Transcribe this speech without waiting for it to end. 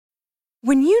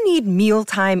When you need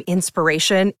mealtime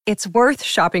inspiration, it's worth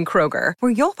shopping Kroger,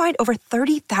 where you'll find over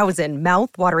 30,000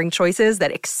 mouth-watering choices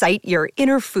that excite your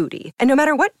inner foodie. And no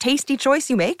matter what tasty choice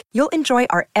you make, you'll enjoy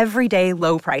our everyday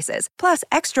low prices, plus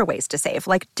extra ways to save,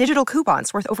 like digital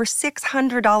coupons worth over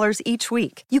 $600 each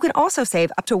week. You can also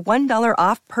save up to $1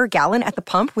 off per gallon at the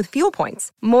pump with fuel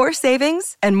points. More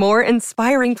savings and more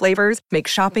inspiring flavors make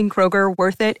shopping Kroger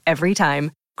worth it every time.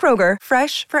 Kroger,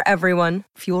 fresh for everyone.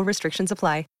 Fuel restrictions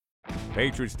apply.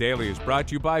 Patriots Daily is brought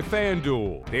to you by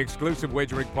FanDuel, the exclusive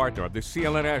wagering partner of the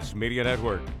CLNS Media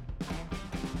Network.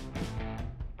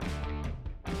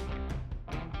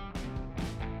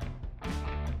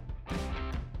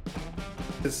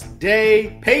 This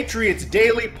day, Patriots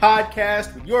Daily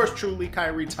podcast with yours truly,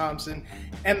 Kyrie Thompson,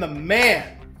 and the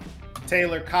man,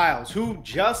 Taylor Kyles, who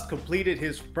just completed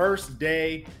his first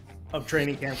day of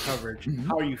training camp coverage.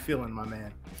 How are you feeling, my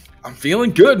man? I'm feeling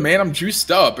good, man. I'm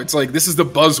juiced up. It's like this is the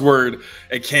buzzword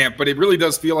at camp, but it really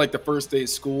does feel like the first day of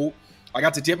school. I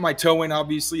got to dip my toe in,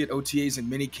 obviously, at OTAs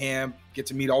and minicamp, get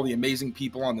to meet all the amazing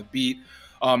people on the beat,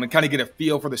 and kind of get a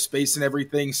feel for the space and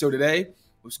everything. So today, it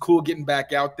was cool getting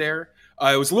back out there.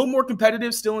 It was a little more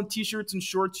competitive, still in T-shirts and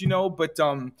shorts, but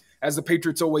as the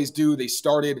Patriots always do, they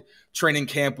started training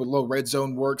camp with low red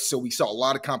zone work, so we saw a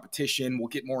lot of competition. We'll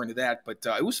get more into that, but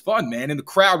it was fun, man, and the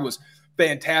crowd was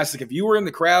fantastic. If you were in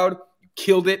the crowd, you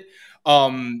killed it.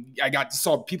 I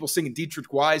saw people singing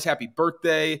Dietrich Wise happy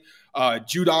birthday.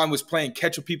 Judon was playing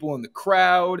catch with people in the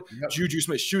crowd. Yep. Juju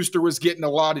Smith-Schuster was getting a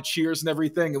lot of cheers and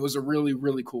everything. It was a really,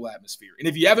 really cool atmosphere. And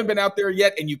if you haven't been out there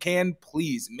yet and you can,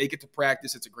 please make it to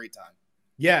practice. It's a great time.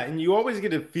 Yeah, and you always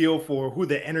get a feel for who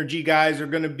the energy guys are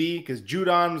going to be because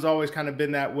Judon has always kind of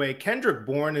been that way. Kendrick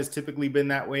Bourne has typically been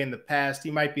that way in the past.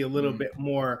 He might be a little bit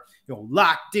more,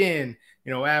 locked in,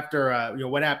 after,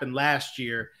 what happened last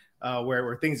year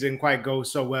where things didn't quite go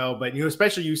so well. But,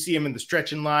 especially you see him in the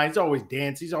stretching line. He's always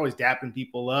dancing. He's always dapping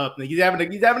people up. He's having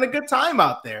a good time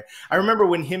out there. I remember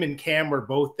when him and Cam were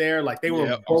both there, like they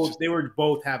were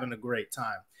both having a great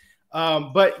time.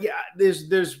 But yeah,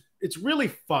 it's really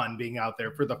fun being out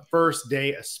there for the first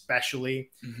day,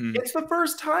 especially. Mm-hmm. It's the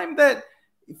first time that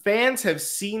fans have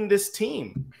seen this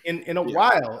team in a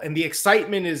while, and the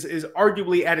excitement is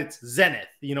arguably at its zenith,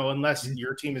 unless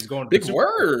your team is going to big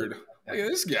word. Look at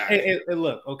this guy. Hey,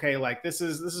 look, okay, like this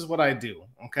is what I do,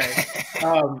 okay?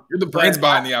 You're the brains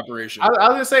behind the operation. I was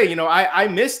gonna say, I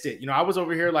missed it. I was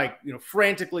over here like,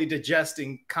 frantically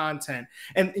digesting content.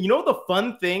 And the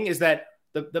fun thing is that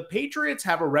the Patriots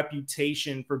have a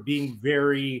reputation for being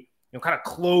very, kind of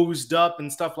closed up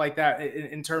and stuff like that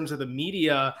in terms of the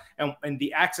media and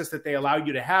the access that they allow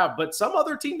you to have. But some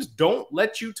other teams don't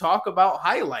let you talk about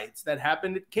highlights that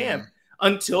happened at camp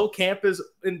until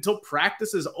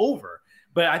practice is over.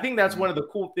 But I think that's one of the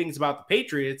cool things about the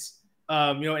Patriots,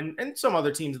 and some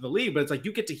other teams in the league, but it's like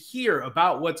you get to hear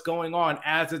about what's going on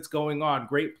as it's going on.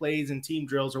 Great plays and team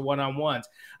drills or one-on-ones.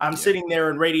 I'm sitting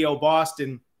there in Radio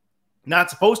Boston,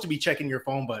 not supposed to be checking your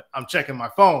phone, but I'm checking my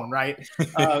phone, right?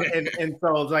 And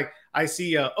so it's like I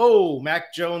see,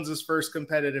 Mac Jones's first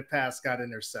competitive pass got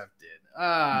intercepted.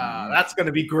 That's going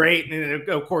to be great. And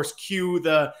of course, cue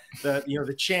the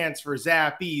chants for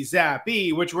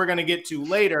Zappy, which we're going to get to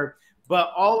later.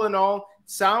 But all in all,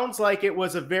 sounds like it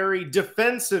was a very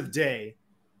defensive day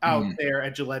out there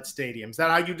at Gillette Stadium. Is that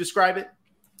how you describe it?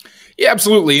 Yeah,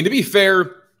 absolutely. And to be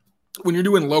fair, when you're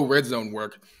doing low red zone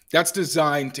work, that's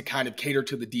designed to kind of cater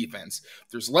to the defense.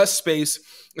 There's less space,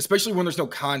 especially when there's no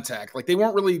contact. Like they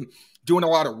weren't really doing a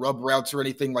lot of rub routes or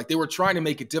anything. Like they were trying to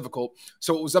make it difficult.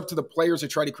 So it was up to the players to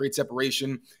try to create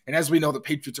separation. And as we know, the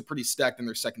Patriots are pretty stacked in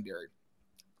their secondary.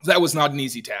 That was not an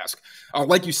easy task.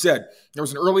 Like you said, there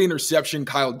was an early interception.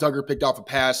 Kyle Duggar picked off a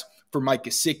pass for Mike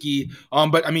Gesicki.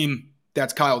 But I mean,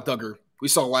 that's Kyle Duggar. We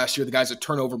saw last year the guy's a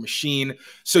turnover machine.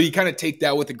 So you kind of take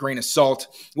that with a grain of salt.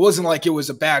 It wasn't like it was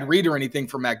a bad read or anything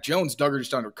for Mac Jones. Duggar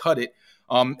just undercut it.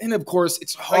 And of course,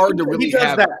 it's hard to really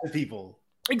have that to people.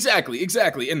 Exactly.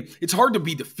 And it's hard to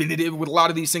be definitive with a lot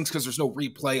of these things because there's no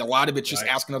replay. A lot of it's just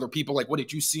asking other people, like, what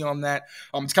did you see on that?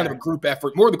 It's kind of a group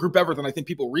effort, more of the group effort than I think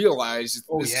people realize.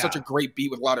 It's such a great beat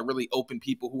with a lot of really open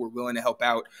people who are willing to help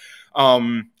out.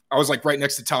 I was like right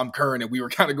next to Tom Curran, and we were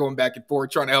kind of going back and forth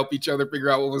trying to help each other figure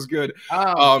out what was good.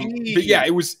 But yeah,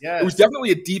 it was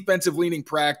definitely a defensive leaning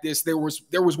practice. There was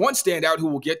one standout who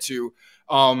we'll get to,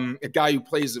 a guy who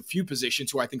plays a few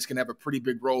positions who I think is going to have a pretty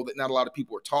big role that not a lot of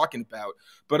people are talking about.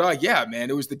 But yeah, man,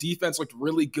 it was the defense looked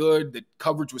really good. The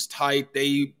coverage was tight.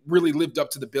 They really lived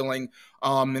up to the billing.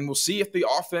 And we'll see if the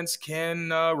offense can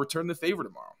return the favor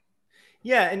tomorrow.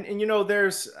 Yeah, and you know,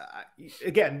 there's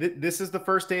again, this is the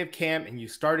first day of camp, and you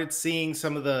started seeing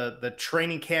some of the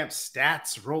training camp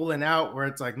stats rolling out, where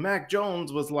it's like Mac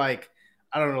Jones was like,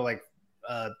 I don't know, like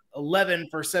 11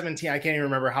 for 17. I can't even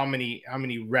remember how many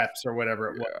reps or whatever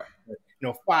it was. Yeah. But, you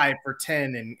know, 5 for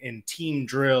 10 in team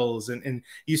drills, and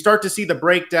you start to see the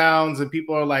breakdowns, and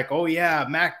people are like, oh yeah,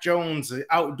 Mac Jones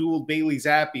outdueled Bailey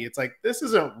Zappi. It's like, this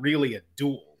isn't really a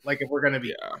duel. Like, if we're gonna be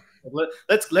Yeah.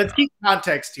 Let's keep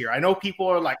context here. I know people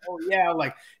are like, oh yeah,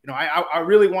 like, you know, I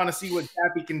really want to see what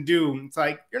Zappy can do. It's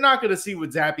like, you're not going to see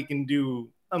what Zappy can do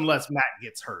unless Mac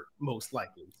gets hurt, most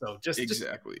likely. So just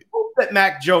hope that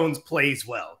Mac Jones plays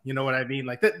well. You know what I mean?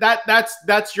 Like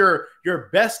that's your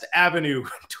best avenue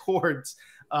towards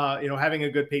you know, having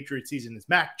a good Patriot season is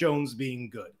Mac Jones being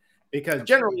good, because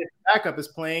generally if the backup is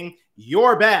playing,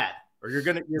 you're bad, or you're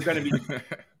gonna be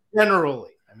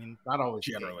generally. I mean, not always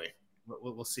Generally.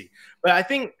 We'll see. But I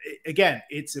think, again,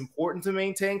 it's important to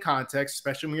maintain context,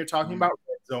 especially when you're talking about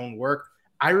red zone work.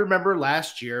 I remember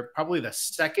last year, probably the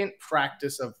second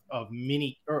practice of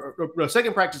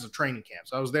second practice of training camp.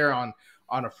 So I was there on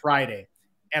a Friday,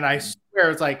 and I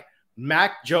swear it's like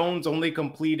Mac Jones only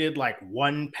completed like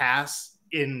one pass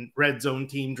in red zone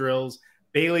team drills.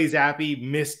 Bailey Zappi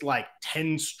missed like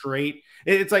 10 straight.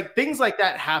 It's like things like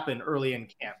that happen early in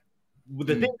camp.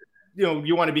 The thing, you know,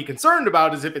 you want to be concerned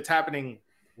about is if it's happening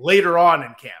later on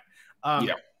in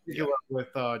camp. With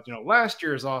you know, last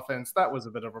year's offense, that was a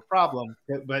bit of a problem,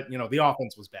 but you know, the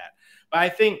offense was bad. But I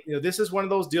think, you know, this is one of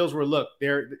those deals where, look,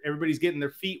 everybody's getting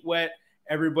their feet wet.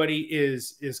 Everybody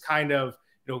is kind of,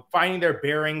 you know, finding their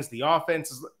bearings. The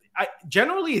offense is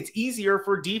generally, it's easier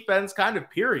for defense, kind of,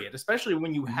 period, especially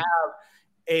when you have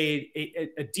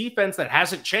a defense that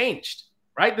hasn't changed.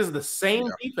 Right? This is the same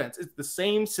defense. It's the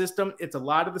same system. It's a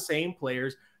lot of the same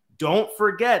players. Don't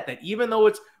forget that even though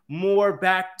it's more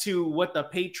back to what the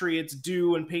Patriots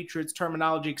do and Patriots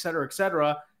terminology, et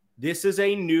cetera, this is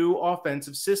a new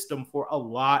offensive system for a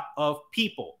lot of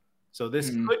people. So this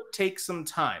could take some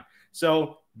time.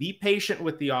 So be patient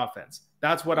with the offense.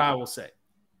 That's what I will say.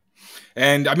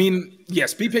 And I mean,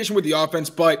 yes, be patient with the offense,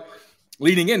 but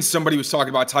leading in, somebody was talking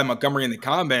about Ty Montgomery in the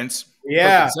comments.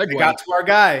 Yeah, we got to our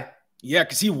guy. Yeah,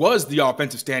 because he was the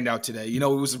offensive standout today. You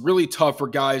know, it was really tough for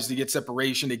guys to get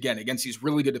separation, again, against these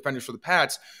really good defenders for the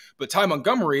Pats. But Ty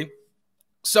Montgomery,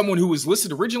 someone who was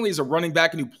listed originally as a running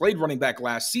back and who played running back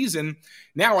last season,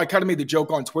 now I kind of made the joke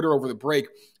on Twitter over the break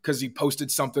because he posted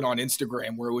something on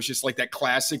Instagram where it was just like that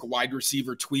classic wide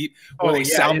receiver tweet where they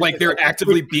sound like they're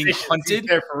actively being hunted.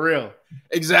 There for real.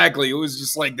 Exactly. It was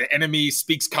just like the enemy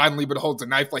speaks kindly but holds a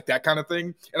knife, like that kind of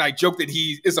thing. And I joked that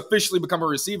he is officially become a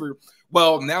receiver.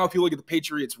 Well, now if you look at the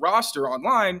Patriots roster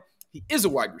online, he is a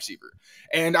wide receiver.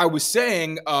 And I was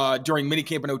saying during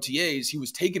minicamp and OTAs, he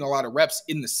was taking a lot of reps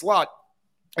in the slot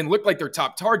and looked like their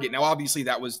top target. Now, obviously,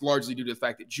 that was largely due to the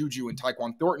fact that Juju and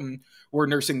Tyquan Thornton were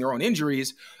nursing their own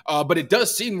injuries. But it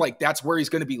does seem like that's where he's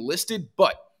going to be listed.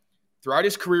 But throughout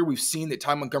his career, we've seen that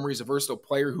Ty Montgomery is a versatile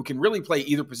player who can really play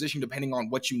either position depending on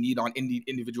what you need on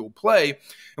individual play.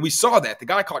 And we saw that. The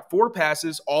guy caught 4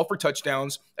 passes, all for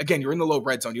touchdowns. Again, you're in the low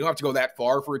red zone. You don't have to go that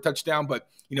far for a touchdown, but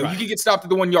you know, you can get stopped at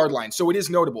the 1-yard line. So it is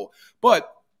notable.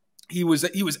 But he was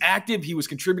active. He was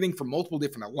contributing from multiple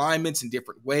different alignments in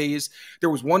different ways. There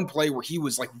was one play where he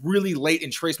was like really late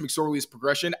in Trace McSorley's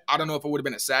progression. I don't know if it would have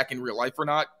been a sack in real life or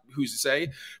not. Who's to say?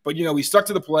 But, you know, he stuck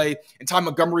to the play, and Ty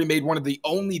Montgomery made one of the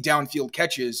only downfield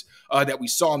catches that we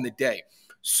saw in the day.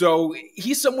 So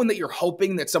he's someone that you're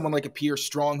hoping that someone like a Pierre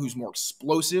Strong, who's more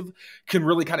explosive, can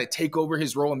really kind of take over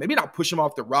his role and maybe not push him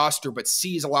off the roster, but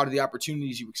seize a lot of the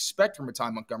opportunities you expect from a Ty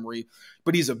Montgomery.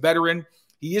 But he's a veteran.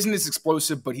 He isn't as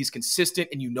explosive, but he's consistent,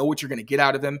 and you know what you're going to get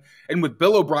out of him. And with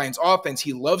Bill O'Brien's offense,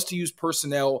 he loves to use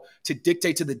personnel to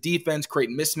dictate to the defense,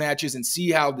 create mismatches, and see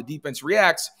how the defense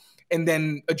reacts, and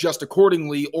then adjust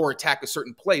accordingly or attack a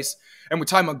certain place. And with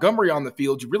Ty Montgomery on the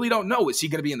field, you really don't know. Is he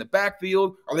going to be in the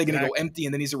backfield? Are they going to go empty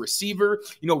and then he's a receiver?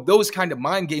 You know, those kind of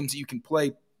mind games that you can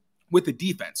play with the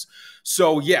defense.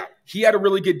 So, yeah, he had a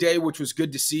really good day, which was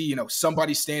good to see, you know,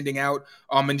 somebody standing out.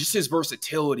 And just his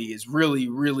versatility is really,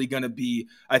 really going to be,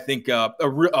 I think, a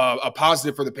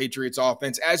positive for the Patriots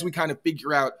offense as we kind of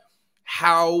figure out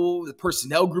how the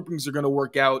personnel groupings are going to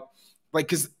work out. Like,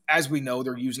 because as we know,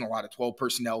 they're using a lot of 12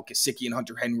 personnel. Gesicki and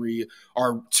Hunter Henry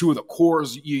are 2 of the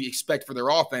cores you expect for their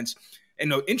offense. And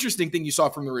the interesting thing you saw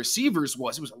from the receivers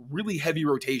was it was a really heavy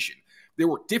rotation. There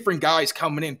were different guys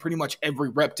coming in pretty much every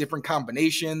rep, different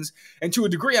combinations. And to a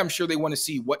degree, I'm sure they want to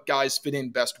see what guys fit in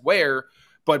best where.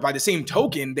 But by the same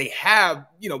token, they have,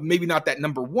 you know, maybe not that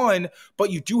number one,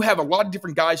 but you do have a lot of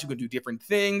different guys who can do different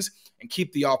things and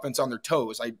keep the offense on their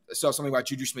toes. I saw something about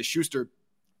Juju Smith-Schuster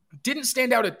Didn't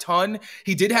stand out a ton.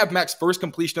 He did have Mac's first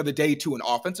completion of the day to an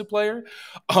offensive player.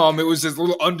 It was this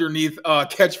little underneath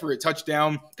catch for a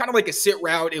touchdown, kind of like a sit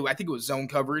route. I think it was zone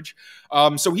coverage.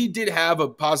 So he did have a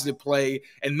positive play.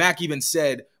 And Mac even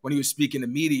said when he was speaking to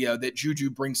media that Juju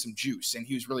brings some juice, and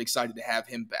he was really excited to have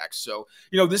him back. So,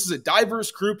 this is a diverse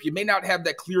group. You may not have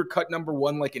that clear-cut number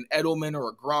one like an Edelman or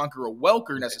a Gronk or a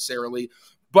Welker necessarily,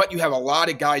 but you have a lot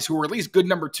of guys who are at least good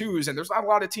number twos, and there's not a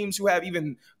lot of teams who have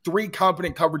even 3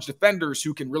 competent coverage defenders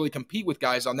who can really compete with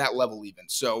guys on that level even.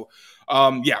 So,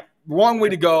 long way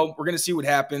to go. We're going to see what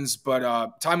happens,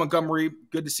 but Ty Montgomery,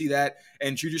 good to see that,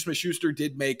 and Juju Smith-Schuster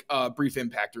did make a brief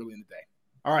impact early in the day.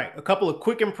 All right, a couple of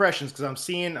quick impressions because I'm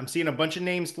seeing a bunch of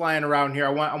names flying around here. I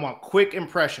want quick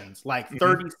impressions, like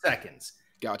 30 seconds.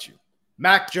 Got you.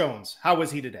 Mac Jones, how was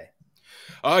he today?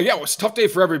 It was a tough day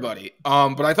for everybody.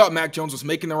 But I thought Mac Jones was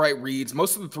making the right reads.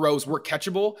 Most of the throws were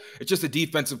catchable. It's just the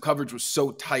defensive coverage was so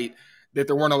tight that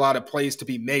there weren't a lot of plays to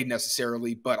be made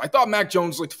necessarily. But I thought Mac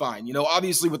Jones looked fine.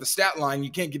 Obviously with the stat line, you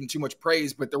can't give him too much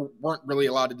praise, but there weren't really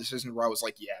a lot of decisions where I was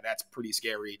like, yeah, that's pretty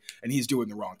scary, and he's doing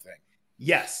the wrong thing.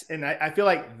 Yes, and I feel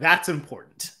like that's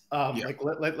important.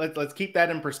 Let's keep that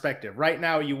in perspective. Right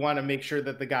now, you want to make sure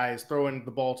that the guy is throwing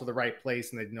the ball to the right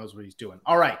place and that he knows what he's doing.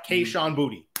 All right, Kayshon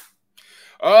Boutte.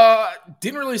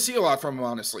 Didn't really see a lot from him,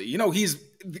 honestly.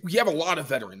 We have a lot of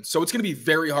veterans, so it's going to be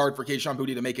very hard for Kayshon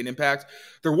Boutte to make an impact.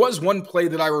 There was one play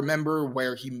that I remember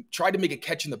where he tried to make a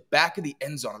catch in the back of the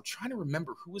end zone. I'm trying to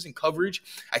remember who was in coverage.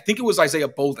 I think it was Isaiah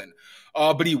Bolden.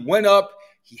 But he went up,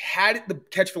 he had the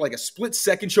catch for like a split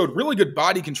second, showed really good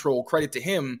body control, credit to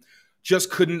him, just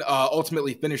couldn't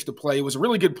ultimately finish the play. It was a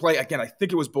really good play. Again, I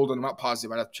think it was Bolden. I'm not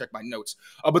positive. I'd have to check my notes.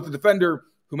 But the defender,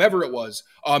 whomever it was,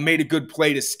 made a good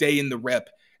play to stay in the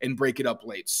rep and break it up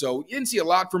late. So you didn't see a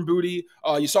lot from Boutte.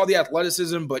 You saw the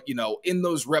athleticism, but, in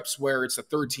those reps where it's a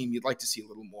third team, you'd like to see a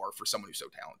little more for someone who's so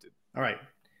talented. All right.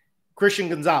 Christian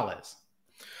Gonzalez.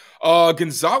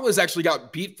 Gonzalez actually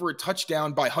got beat for a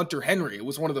touchdown by Hunter Henry. It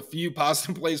was one of the few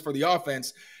positive plays for the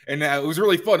offense, and it was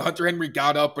really fun. Hunter Henry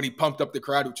got up and he pumped up the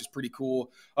crowd, which is pretty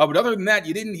cool. But other than that,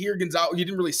 you didn't hear Gonzalez. You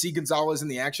didn't really see Gonzalez in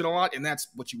the action a lot, and that's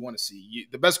what you want to see.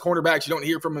 The best cornerbacks, you don't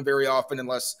hear from them very often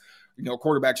unless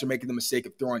quarterbacks are making the mistake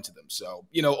of throwing to them. So,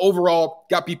 overall,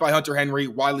 got beat by Hunter Henry,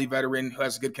 wily veteran who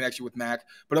has a good connection with Mac,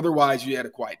 but otherwise, you had a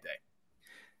quiet day.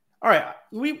 All right,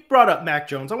 we brought up Mac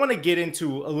Jones. I want to get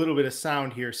into a little bit of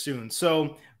sound here soon.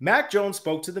 So Mac Jones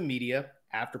spoke to the media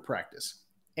after practice,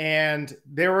 and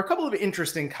there were a couple of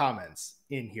interesting comments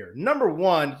in here. Number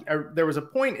one, there was a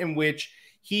point in which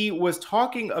he was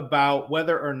talking about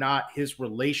whether or not his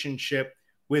relationship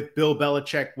with Bill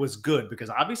Belichick was good,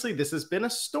 because obviously this has been a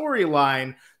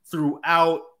storyline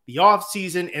throughout the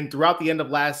offseason and throughout the end of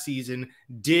last season.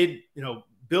 Did,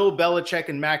 Bill Belichick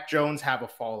and Mac Jones have a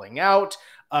falling out?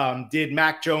 Did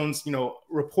Mac Jones,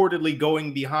 reportedly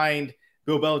going behind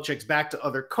Bill Belichick's back to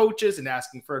other coaches and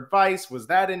asking for advice? Was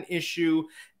that an issue?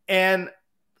 And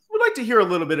we'd like to hear a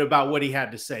little bit about what he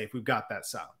had to say if we've got that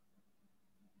sound.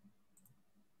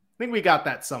 I think we got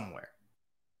that somewhere.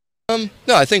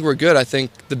 No, I think we're good. I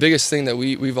think the biggest thing that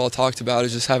we've all talked about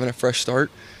is just having a fresh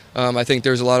start. I think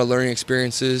there's a lot of learning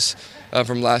experiences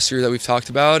from last year that we've talked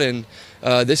about, and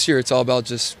this year it's all about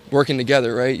just working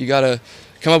together, right? You got to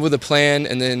come up with a plan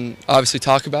and then obviously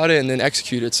talk about it and then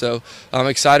execute it. So I'm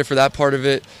excited for that part of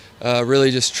it.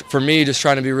 Really just for me, just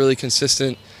trying to be really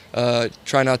consistent,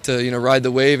 try not to, ride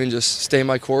the wave and just stay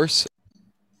my course.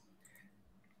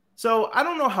 So I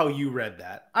don't know how you read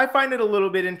that. I find it a little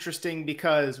bit interesting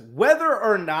because whether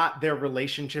or not their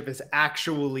relationship is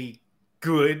actually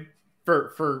good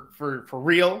for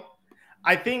real,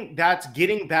 I think that's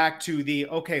getting back to the,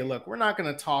 okay, look, we're not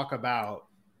going to talk about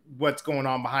what's going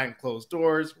on behind closed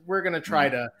doors. We're going to try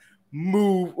to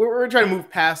move. We're trying to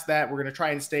move past that. We're going to try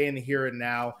and stay in the here and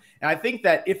now. And I think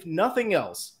that if nothing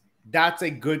else, that's a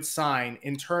good sign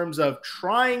in terms of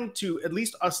trying to at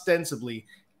least ostensibly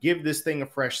give this thing a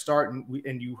fresh start.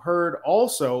 And you heard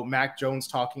also Mac Jones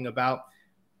talking about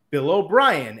Bill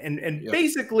O'Brien and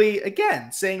basically,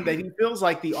 again, saying that he feels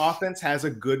like the offense has a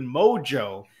good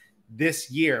mojo this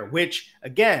year, which,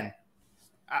 again,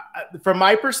 from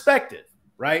my perspective,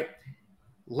 right?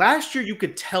 Last year, you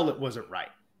could tell it wasn't right.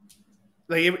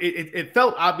 Like it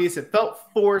felt obvious. It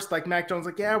felt forced. Like Mac Jones,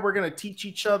 like, yeah, we're gonna teach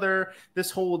each other this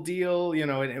whole deal,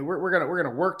 and we're gonna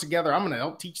work together. I'm gonna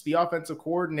help teach the offensive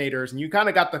coordinators. And you kind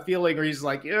of got the feeling where he's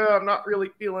like, yeah, I'm not really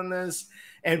feeling this,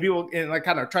 and people like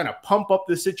kind of trying to pump up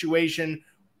the situation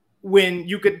when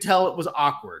you could tell it was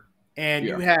awkward. And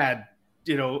you had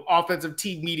offensive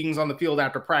team meetings on the field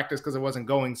after practice because it wasn't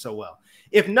going so well.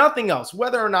 If nothing else,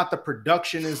 whether or not the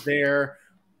production is there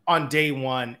on day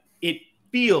one,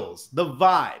 feels, the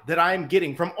vibe that I'm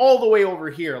getting from all the way over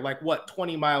here, like what,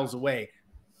 20 miles away,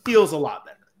 feels a lot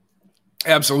better.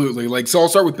 Absolutely. So I'll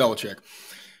start with Belichick.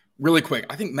 Really quick,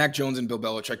 I think Mac Jones and Bill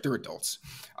Belichick, they're adults,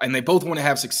 and they both want to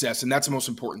have success, and that's the most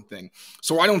important thing.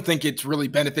 So I don't think it really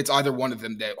benefits either one of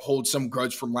them to hold some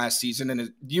grudge from last season in a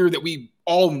year that we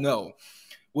all know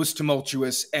was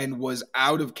tumultuous and was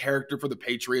out of character for the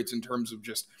Patriots in terms of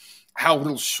just how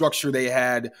little structure they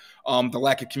had, the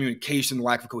lack of communication, the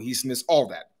lack of cohesiveness, all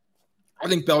that. I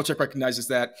think Belichick recognizes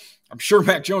that. I'm sure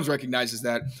Mac Jones recognizes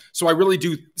that. So I really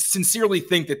do sincerely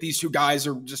think that these two guys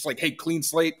are just like, hey, clean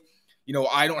slate.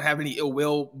 I don't have any ill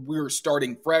will. We're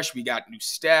starting fresh. We got new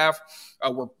staff.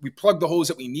 We plugged the holes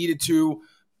that we needed to.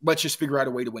 Let's just figure out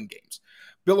a way to win games.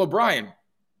 Bill O'Brien,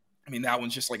 that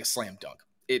one's just like a slam dunk.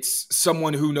 It's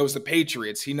someone who knows the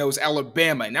Patriots. He knows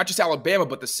Alabama, and not just Alabama,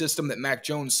 but the system that Mac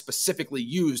Jones specifically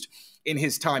used in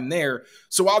his time there.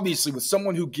 So obviously with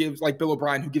someone who gives, like Bill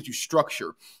O'Brien, who gives you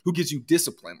structure, who gives you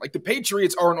discipline, like the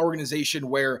Patriots are an organization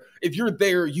where if you're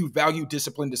there, you value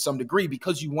discipline to some degree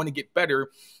because you want to get better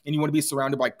and you want to be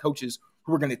surrounded by coaches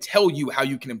who are going to tell you how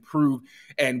you can improve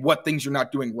and what things you're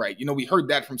not doing right. We heard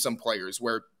that from some players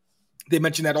where they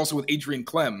mentioned that also with Adrian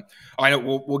Clem. I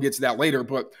know we'll get to that later,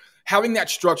 but having that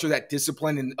structure, that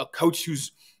discipline, and a coach who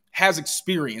has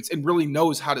experience and really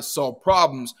knows how to solve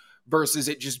problems versus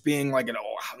it just being like,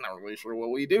 I'm not really sure what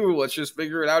we do. Let's just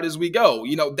figure it out as we go.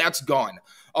 That's gone.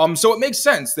 So it makes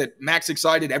sense that Mac's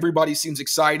excited. Everybody seems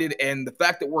excited. And the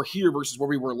fact that we're here versus where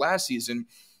we were last season,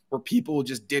 where people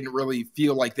just didn't really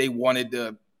feel like they wanted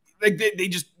to,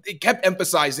 they kept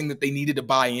emphasizing that they needed to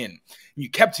buy in. And you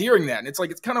kept hearing that. And it's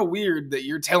like, it's kind of weird that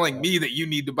you're telling me that you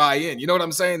need to buy in. You know what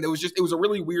I'm saying? It was a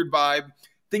really weird vibe.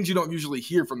 Things you don't usually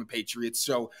hear from the Patriots.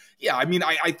 So, yeah,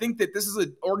 I think that this is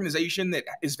an organization that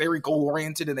is very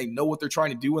goal-oriented and they know what they're trying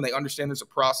to do and they understand there's a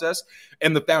process.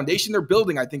 And the foundation they're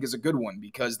building, I think, is a good one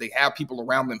because they have people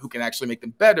around them who can actually make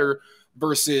them better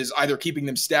versus either keeping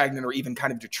them stagnant or even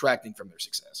kind of detracting from their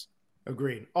success.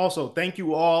 Agreed. Also, thank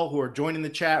you all who are joining the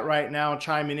chat right now,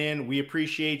 chiming in. We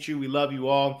appreciate you. We love you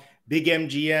all. Big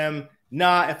MGM.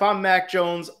 Nah, if I'm Mac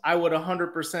Jones, I would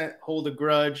 100% hold a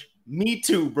grudge. Me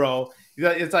too, bro.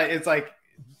 It's like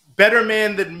better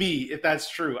man than me, if that's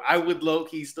true. I would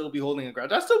low-key still be holding a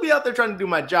grudge. I'd still be out there trying to do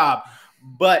my job,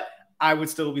 but I would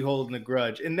still be holding a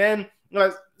grudge. And then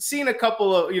I've seen a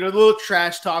couple of, little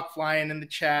trash talk flying in the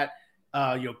chat.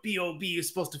 B.O.B. is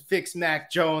supposed to fix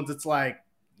Mac Jones. It's like,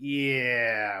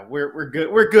 yeah, we're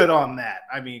good. We're good on that.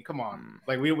 Come on.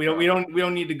 Like we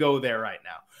don't need to go there right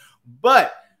now.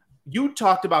 But you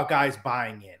talked about guys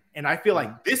buying in, and I feel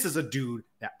like this is a dude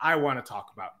that I want to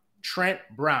talk about. Trent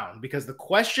Brown, because the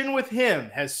question with him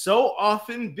has so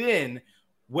often been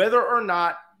whether or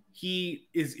not he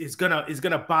is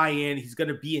gonna buy in, he's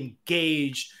gonna be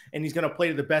engaged, and he's gonna play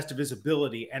to the best of his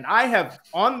ability. And I have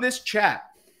on this chat,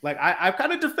 I've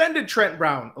kind of defended Trent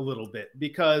Brown a little bit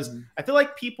because I feel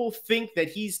like people think that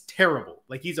he's terrible,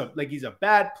 like he's a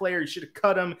bad player. You should have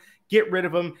cut him, get rid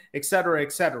of him, et cetera,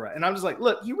 et cetera. And I'm just like,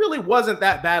 look, he really wasn't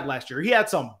that bad last year. He had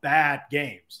some bad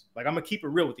games. I'm going to keep it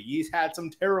real with you. He's had some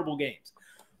terrible games.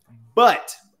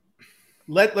 But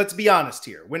let's be honest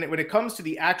here. When it comes to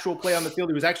the actual play on the field,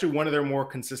 he was actually one of their more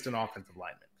consistent offensive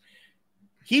linemen.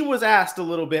 He was asked a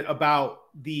little bit about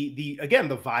the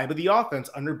vibe of the offense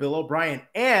under Bill O'Brien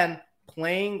and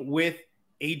playing with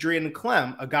Adrian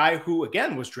Clem, a guy who,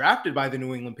 again, was drafted by the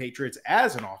New England Patriots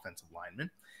as an offensive lineman.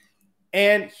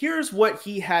 And here's what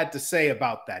he had to say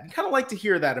about that. You kind of like to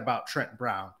hear that about Trent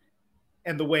Brown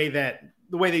and the way that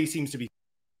he seems to be.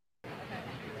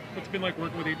 What's it been like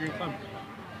working with Adrian Clem?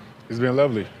 It's been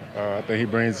lovely. I think he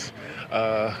brings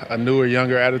a newer,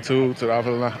 younger attitude to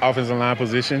the offensive line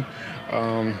position,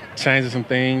 changes some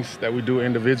things that we do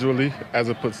individually as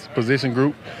a position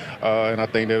group, and I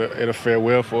think that it'll fare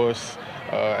well for us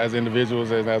as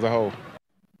individuals and as a whole.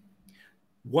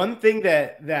 One thing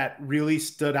that really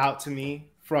stood out to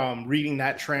me from reading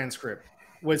that transcript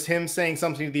was him saying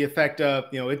something to the effect of,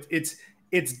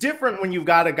 it's different when you've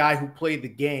got a guy who played the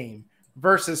game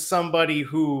versus somebody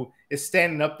who is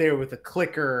standing up there with a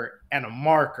clicker and a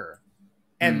marker.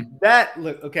 And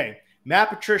Matt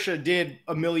Patricia did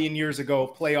a million years ago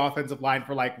play offensive line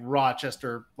for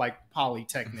Rochester,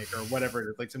 Polytechnic or whatever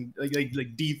it is, some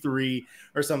D3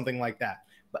 or something like that.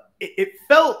 But it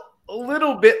felt a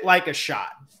little bit like a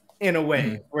shot in a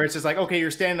way where it's just like, okay,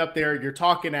 you're standing up there, you're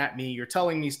talking at me, you're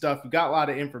telling me stuff, you got a lot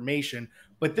of information,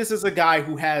 but this is a guy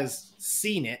who has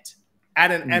seen it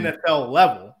at an NFL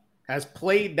level, has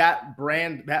played that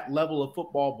level of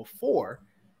football before,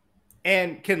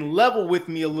 and can level with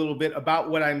me a little bit about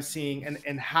what I'm seeing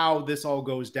and how this all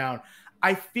goes down.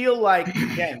 I feel like,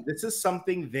 again, this is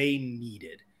something they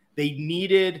needed. They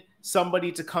needed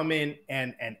somebody to come in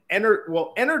and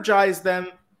energize them,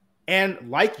 and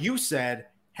like you said,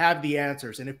 have the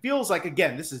answers. And it feels like,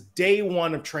 again, this is day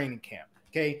one of training camp.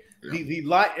 Okay,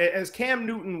 yeah. As Cam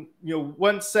Newton,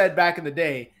 once said back in the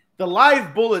day, the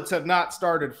live bullets have not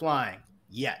started flying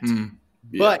yet. Yeah.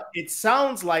 But it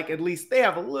sounds like at least they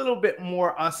have a little bit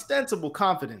more ostensible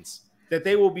confidence that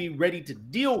they will be ready to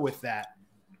deal with that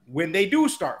when they do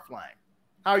start flying.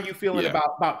 How are you feeling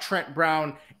about Trent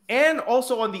Brown, and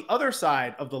also on the other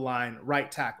side of the line,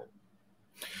 right tackle?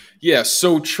 Yeah,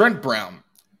 so Trent Brown,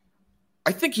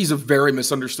 I think he's a very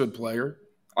misunderstood player.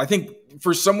 I think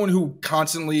for someone who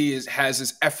constantly has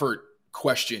his effort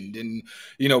questioned, and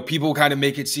people kind of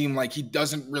make it seem like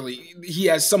he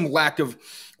has some lack of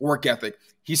work ethic.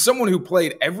 He's someone who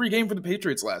played every game for the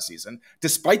Patriots last season,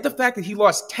 despite the fact that he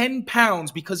lost 10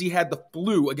 pounds because he had the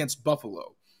flu against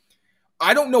Buffalo.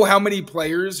 I don't know how many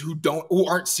players who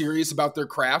aren't serious about their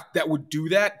craft that would do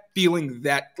that, feeling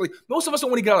that, like, most of us don't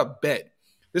want to get out of bed.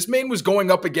 This man was going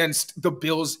up against the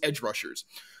Bills edge rushers.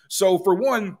 So for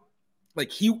one,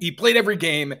 like, he played every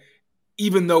game,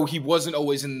 even though he wasn't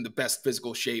always in the best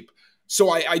physical shape.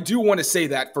 So I do want to say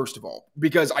that, first of all,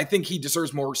 because I think he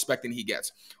deserves more respect than he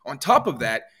gets. On top of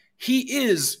that, he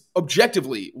is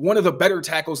objectively one of the better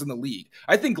tackles in the league.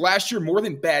 I think last year, more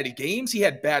than bad games, he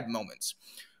had bad moments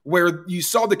where you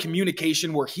saw the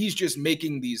communication where he's just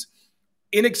making these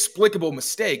inexplicable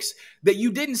mistakes that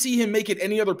you didn't see him make at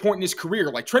any other point in his career.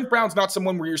 Like, Trent Brown's not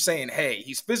someone where you're saying, hey,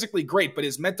 he's physically great, but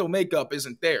his mental makeup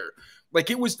isn't there.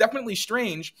 Like, it was definitely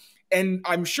strange. And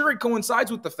I'm sure it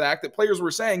coincides with the fact that players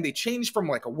were saying they changed from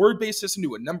like a word-based system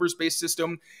to a numbers-based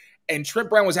system. And Trent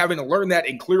Brown was having to learn that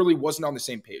and clearly wasn't on the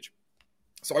same page.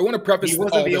 So I want to preface he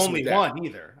wasn't the only one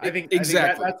either. I think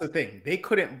exactly. That's the thing. They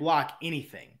couldn't block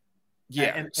anything.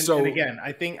 Yeah. And again,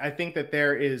 I think that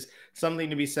there is something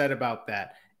to be said about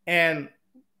that. And,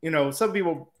 some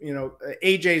people,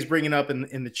 AJ's bringing up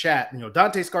in the chat,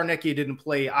 Dante Scarnecchia didn't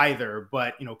play either,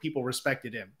 but, people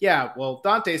respected him. Yeah, well,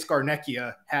 Dante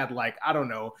Scarnecchia had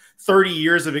 30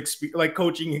 years of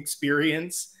coaching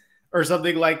experience or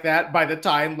something like that by the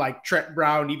time Trent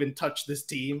Brown even touched this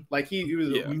team. Like, he was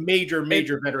a major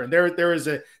veteran. There is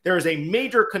a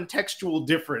major contextual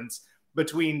difference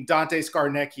between Dante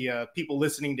Scarnecchia, people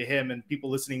listening to him, and people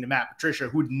listening to Matt Patricia,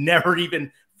 who'd never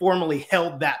even formally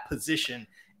held that position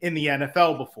in the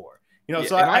NFL before.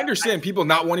 So I understand people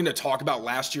not wanting to talk about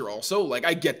last year also. Like,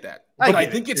 I get that. But I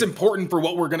think it's important for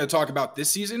what we're going to talk about this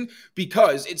season,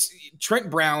 because Trent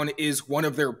Brown is one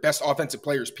of their best offensive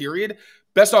players, period.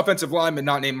 Best offensive lineman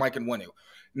not named Mike Nwenu.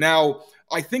 Now,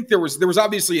 I think there was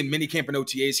obviously in minicamp and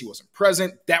OTAs, he wasn't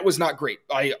present. That was not great.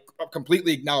 I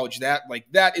completely acknowledge that. Like,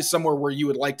 that is somewhere where you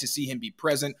would like to see him be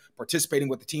present, participating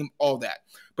with the team, all that.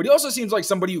 But he also seems like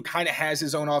somebody who kind of has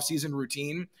his own offseason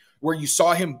routine, where you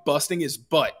saw him busting his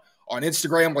butt on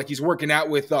Instagram, like he's working out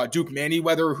with Duke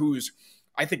Manyweather, who's,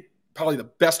 I think, probably the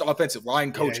best offensive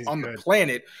line coach on the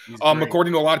planet.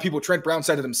 According to a lot of people, Trent Brown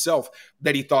said it himself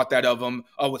that he thought that of him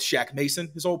with Shaq Mason,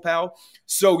 his old pal.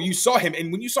 So you saw him,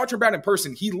 and when you saw Trent Brown in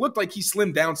person, he looked like he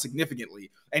slimmed down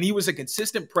significantly, and he was a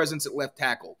consistent presence at left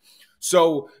tackle.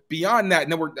 So beyond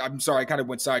that, I'm sorry, I kind of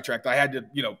went sidetracked. I had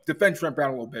to, defend Trent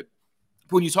Brown a little bit.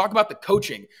 When you talk about the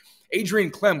coaching, Adrian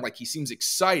Clem, like, he seems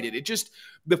excited.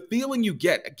 The feeling you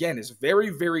get, again, is very,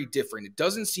 very different. It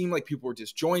doesn't seem like people are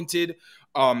disjointed.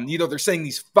 They're saying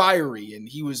he's fiery, and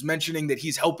he was mentioning that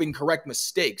he's helping correct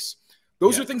mistakes.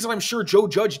 Those are things that I'm sure Joe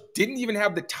Judge didn't even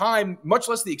have the time, much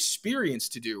less the experience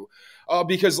to do.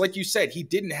 Because like you said, he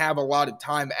didn't have a lot of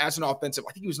time as I think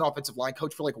he was an offensive line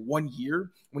coach for 1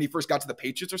 year when he first got to the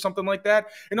Patriots or something like that.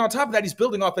 And on top of that, he's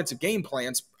building offensive game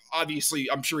plans. Obviously,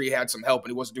 I'm sure he had some help,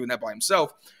 and he wasn't doing that by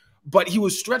himself. But he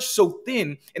was stretched so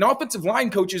thin, and offensive line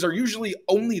coaches are usually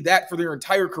only that for their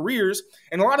entire careers.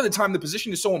 And a lot of the time, the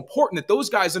position is so important that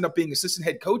those guys end up being assistant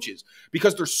head coaches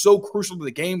because they're so crucial to the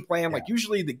game plan. Yeah. Like,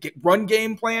 usually the run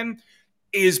game plan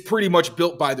is pretty much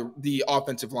built by the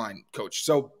offensive line coach.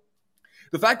 So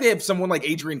the fact they have someone like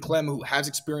Adrian Clem, who has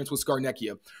experience with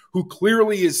Scarnecchia, who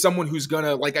clearly is someone who's going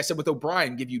to, like I said with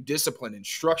O'Brien, give you discipline and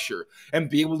structure and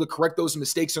be able to correct those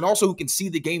mistakes, and also who can see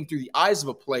the game through the eyes of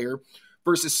a player,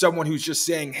 versus someone who's just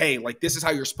saying, hey, this is how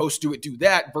you're supposed to do it, do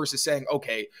that, versus saying,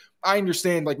 okay, I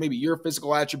understand, maybe your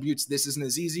physical attributes, this isn't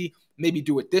as easy, maybe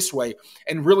do it this way,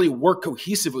 and really work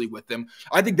cohesively with them.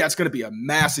 I think that's going to be a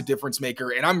massive difference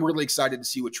maker, and I'm really excited to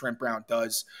see what Trent Brown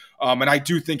does. And I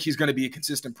do think he's going to be a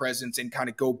consistent presence and kind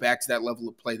of go back to that level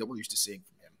of play that we're used to seeing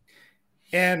from him.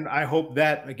 And I hope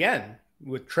that, again,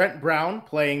 with Trent Brown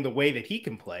playing the way that he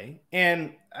can play.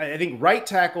 And I think right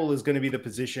tackle is going to be the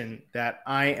position that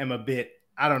I am a bit,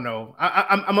 I don't know,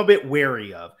 I'm a bit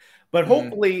wary of. But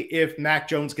hopefully if Mac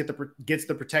Jones gets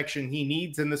the protection he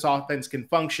needs and this offense can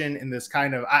function in this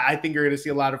kind of, I think you're going to see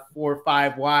a lot of 4 or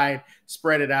 5 wide,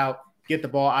 spread it out, get the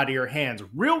ball out of your hands.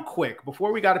 Real quick,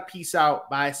 before we got to peace out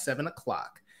by 7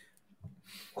 o'clock,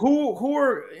 who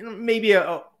are maybe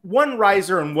a one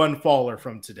riser and one faller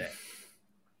from today?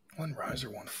 One riser,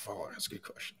 one faller. That's a good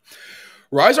question.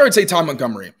 Riser, I'd say Ty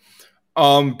Montgomery.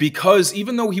 Because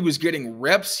even though he was getting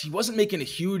reps, he wasn't making a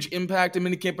huge impact in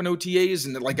minicamp and OTAs.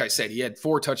 And like I said, he had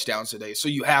 4 touchdowns today. So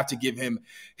you have to give him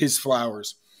his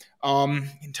flowers.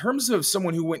 In terms of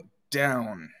someone who went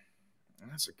down,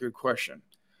 that's a good question.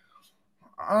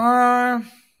 I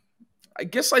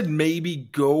guess I'd maybe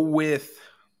go with,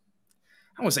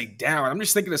 I don't want to say down. I'm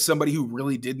just thinking of somebody who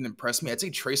really didn't impress me. I'd say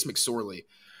Trace McSorley.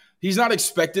 He's not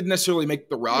expected to necessarily make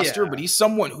the roster, but he's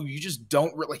someone who you just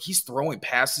don't like. He's throwing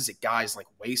passes at guys like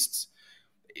wastes.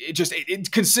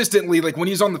 It consistently, like when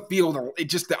he's on the field,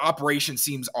 the operation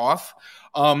seems off.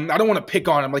 I don't want to pick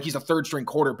on him like he's a third string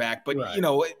quarterback, but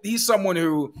he's someone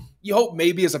who you hope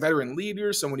maybe as a veteran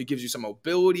leader, someone who gives you some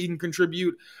mobility, can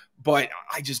contribute. But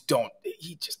I just don't.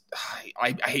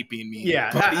 I hate being mean.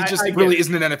 Yeah, but he just really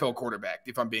isn't an NFL quarterback,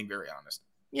 if I'm being very honest.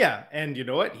 Yeah, and you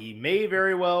know what? He may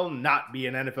very well not be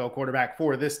an NFL quarterback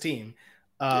for this team.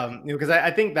 Because I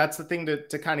think that's the thing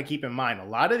to kind of keep in mind. A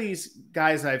lot of these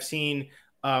guys I've seen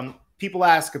people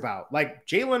ask about, like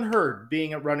Jalen Hurd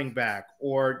being a running back,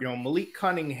 or Malik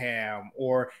Cunningham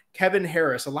or Kevin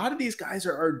Harris. A lot of these guys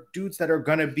are dudes that are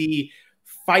going to be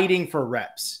fighting for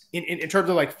reps in terms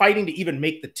of like fighting to even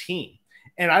make the team.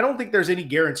 And I don't think there's any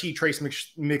guarantee Trace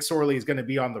McSorley is going to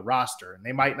be on the roster. And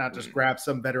they might not just grab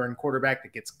some veteran quarterback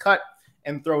that gets cut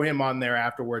and throw him on there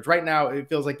afterwards. Right now, it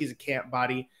feels like he's a camp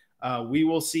body. We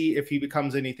will see if he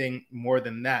becomes anything more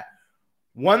than that.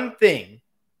 One thing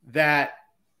that,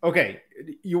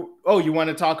 you want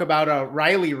to talk about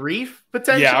Riley Reef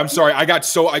potentially? Yeah, I'm sorry. I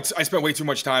spent way too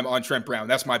much time on Trent Brown.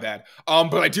 That's my bad.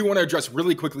 But I do want to address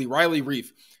really quickly Riley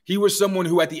Reef. He was someone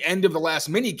who at the end of the last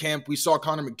mini camp, we saw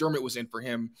Connor McDermott was in for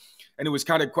him. And it was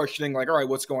kind of questioning like, all right,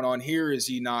 what's going on here? Is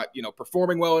he not,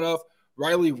 performing well enough?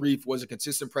 Riley Reef was a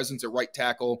consistent presence at right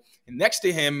tackle. And next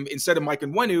to him, instead of Mike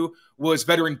Onwenu, was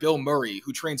veteran Bill Murray,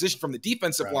 who transitioned from the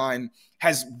defensive line,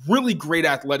 has really great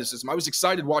athleticism. I was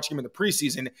excited watching him in the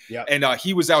preseason, and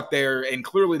he was out there, and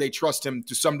clearly they trust him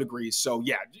to some degree. So,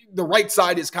 yeah, the right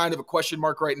side is kind of a question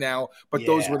mark right now, but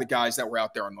those were the guys that were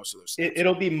out there on most of those snaps.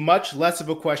 It'll be much less of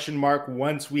a question mark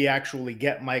once we actually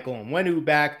get Michael Onwenu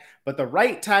back, but the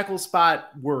right tackle spot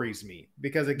worries me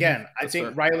because, again, I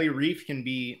think Riley Reef can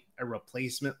be a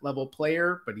replacement level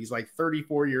player, but he's like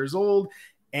 34 years old,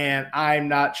 and I'm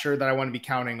not sure that I want to be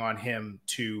counting on him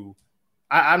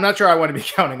I'm not sure I want to be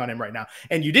counting on him right now.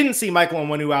 And you didn't see Michael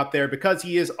Onwenu out there because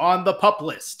he is on the PUP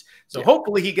list. So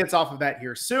hopefully he gets off of that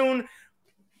here soon.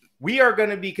 We are going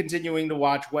to be continuing to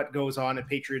watch what goes on at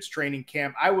Patriots training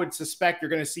camp. I would suspect you're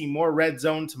going to see more red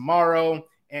zone tomorrow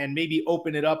and maybe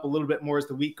open it up a little bit more as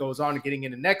the week goes on and getting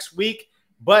into next week.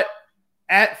 But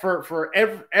for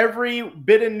every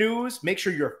bit of news, make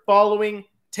sure you're following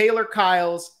Taylor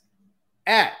Kyles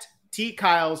at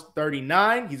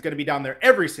TKyles39. He's going to be down there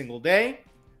every single day.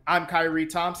 I'm Kyrie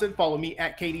Thompson. Follow me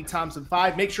at KD Thompson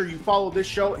 5. Make sure you follow this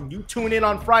show and you tune in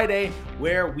on Friday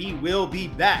where we will be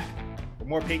back for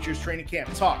more Patriots training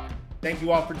camp talk. Thank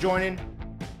you all for joining.